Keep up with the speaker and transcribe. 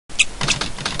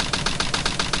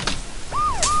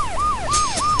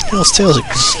Tails, Tails,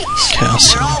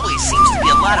 Chaos. There always seems to be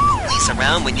a lot of police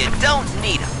around when you don't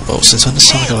need them. Oh, since when does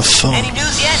someone have a phone? Any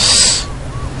news yet?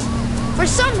 For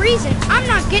some reason, I'm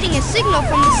not getting a signal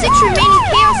from the 6 remaining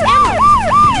Chaos Emeralds.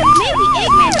 Maybe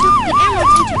Eggman took the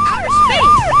emeralds into outer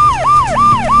space.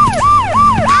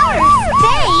 Outer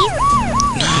space?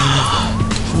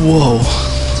 Whoa.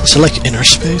 Is it like inner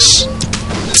space?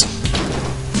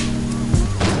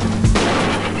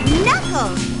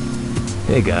 Knuckles!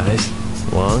 Hey guys,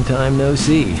 long time no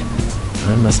see.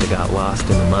 I must have got lost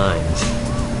in the mines.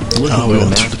 Looking Oh, we for the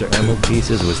went through Master the Emerald poop.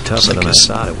 pieces was tougher than I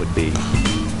thought it would be.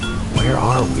 Where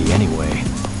are we anyway?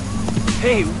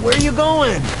 Hey, where are you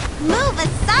going? Move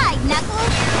aside,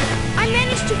 Knuckles! I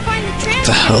managed to find the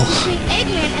transfer hell? between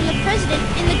Eggman and the President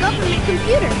in the government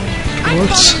computer. I'm What?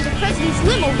 following the President's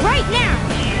limo right now.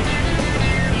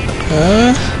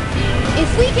 If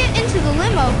we get into the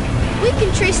limo, we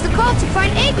can trace the call to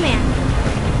find Eggman.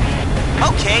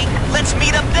 Okay, let's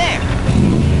meet up there.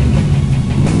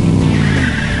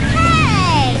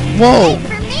 Hey! Whoa! Wait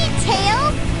for me,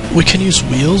 Tails! We can use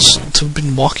wheels to have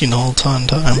been walking the whole time.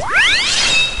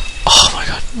 Oh my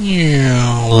god.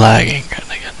 Yeah, lagging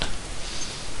again.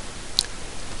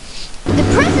 The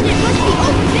President must be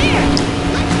over there!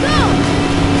 Let's go!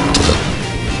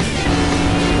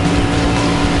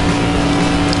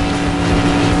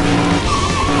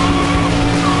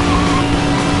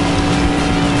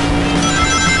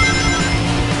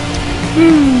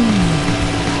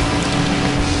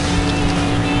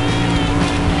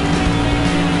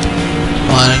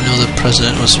 Well, I didn't know the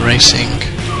President was racing.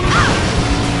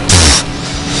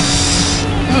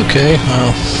 Okay,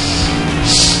 well,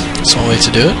 that's one way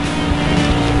to do it.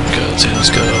 Go, Tails,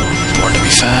 go. Born to be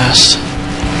fast.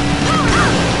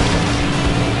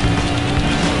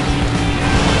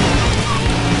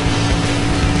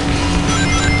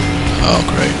 Oh,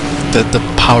 great. The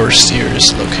power steer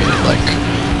is located, like,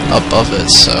 above it,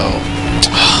 so it's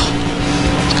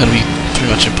gonna be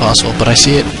pretty much impossible. But I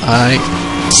see it. I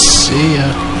see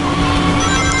ya.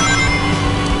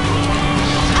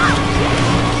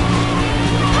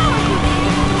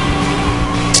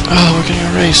 Oh, we're getting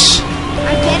a race.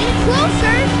 I'm getting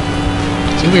closer!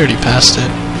 I think we already passed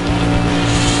it.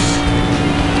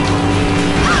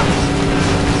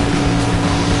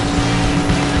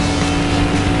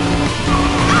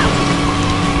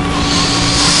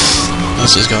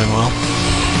 This is going well.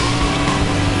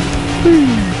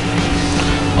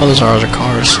 Oh, those are other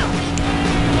cars.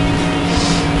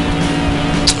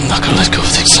 I'm not gonna let go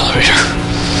of the accelerator.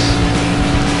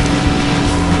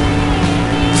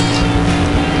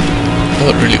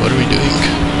 What really? What are we doing?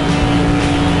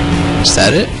 Is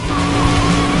that it?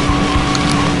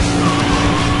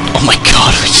 Oh my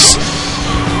god, we just...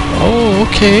 Oh,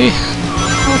 okay.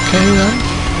 Okay then.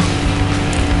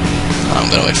 I'm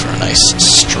gonna wait for a nice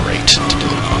straight to do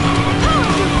it on.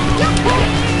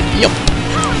 Yup.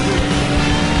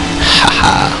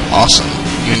 Haha, awesome.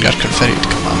 You even got confetti to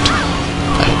come out.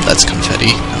 I hope that's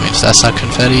confetti. I mean, if that's not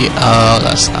confetti,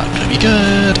 that's not gonna be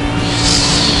good.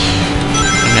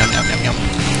 Yum, yum, yum, yum.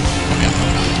 Yum, yum,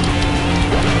 yum.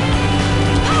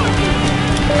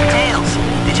 Tails,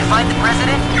 did you find the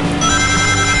President?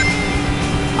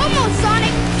 Almost,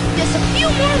 Sonic! Just a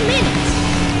few more minutes!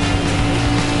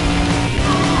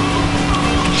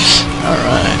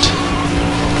 Alright.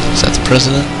 Is that the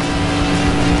President?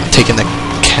 Taking the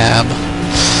cab.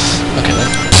 Okay then.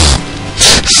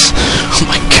 Oh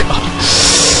my god.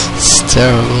 It's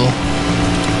terrible.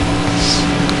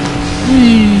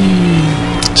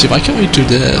 See, why can't we do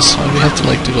this? Why do we have to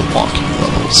like do the walking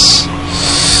levels?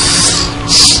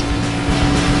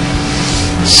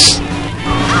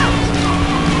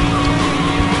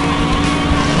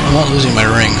 I'm not losing my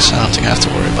rings, so I don't think I have to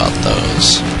worry about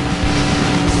those.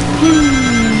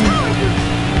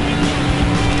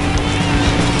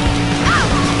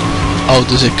 Oh,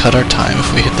 does it cut our time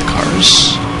if we hit the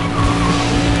cars?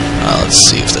 Let's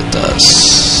see if that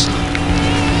does.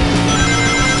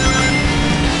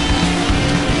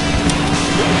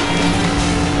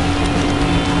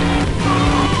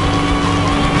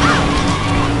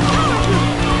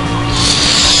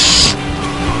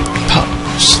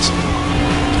 Post.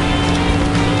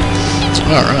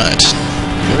 Alright,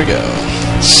 here we go.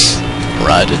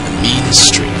 Ride in the mean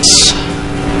streets.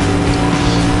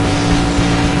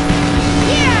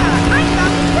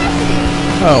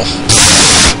 Oh.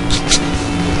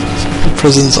 The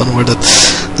President's unaware that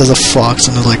there's a fox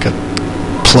and there's like a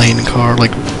plane car,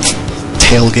 like,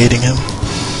 tailgating him.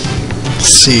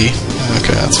 See.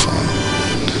 Okay, that's fine.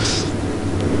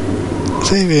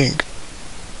 Saving.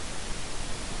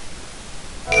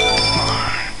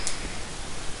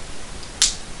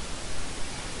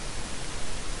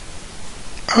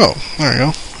 Oh, there you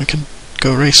go. We can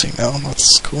go racing now.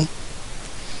 That's cool.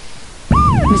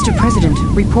 Mr. President,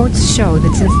 reports show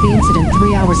that since the incident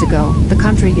 3 hours ago, the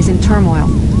country is in turmoil.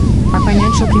 Our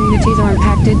financial communities are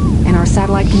impacted, and our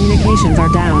satellite communications are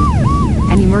down.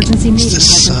 An emergency meeting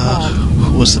has been called.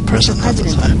 Who was the president at the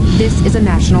time? This is a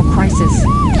national crisis.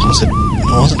 Was it?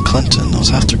 It wasn't Clinton. It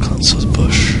was after Clinton. So it was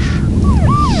Bush.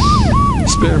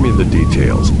 Spare me the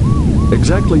details.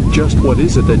 Exactly just what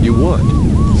is it that you want?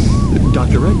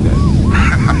 Dr. Eggman.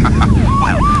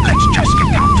 Well, let's just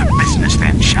get down to business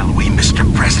then, shall we, Mr.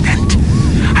 President?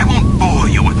 I won't bore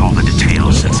you with all the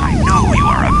details since I know you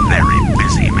are a very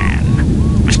busy man.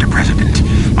 Mr. President,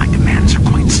 my demands are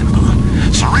quite simple.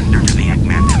 Surrender to the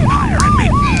Eggman Empire and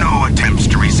make no attempts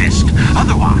to resist.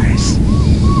 Otherwise...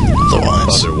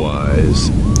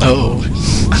 Oh.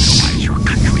 Otherwise your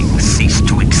country will cease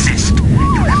to exist.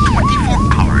 You have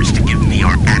 24 hours to give me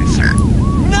your answer.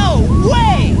 No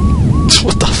way!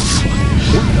 What the fuck?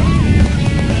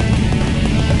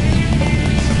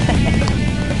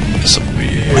 There's some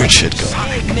weird shit going on.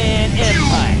 Eggman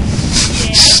Empire.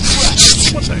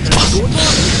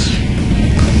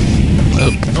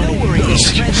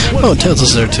 Oh, Tails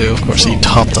is there too. Of course, he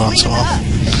hopped on someone.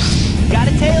 Got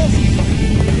it, Tails?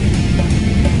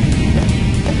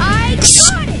 I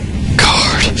got it!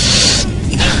 Card.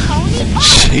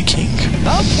 Shaking.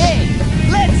 Okay,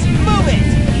 let's move it!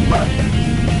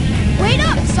 Wait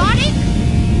up, Sonic!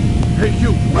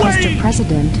 Mr.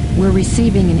 President, we're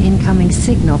receiving an incoming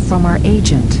signal from our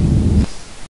agent.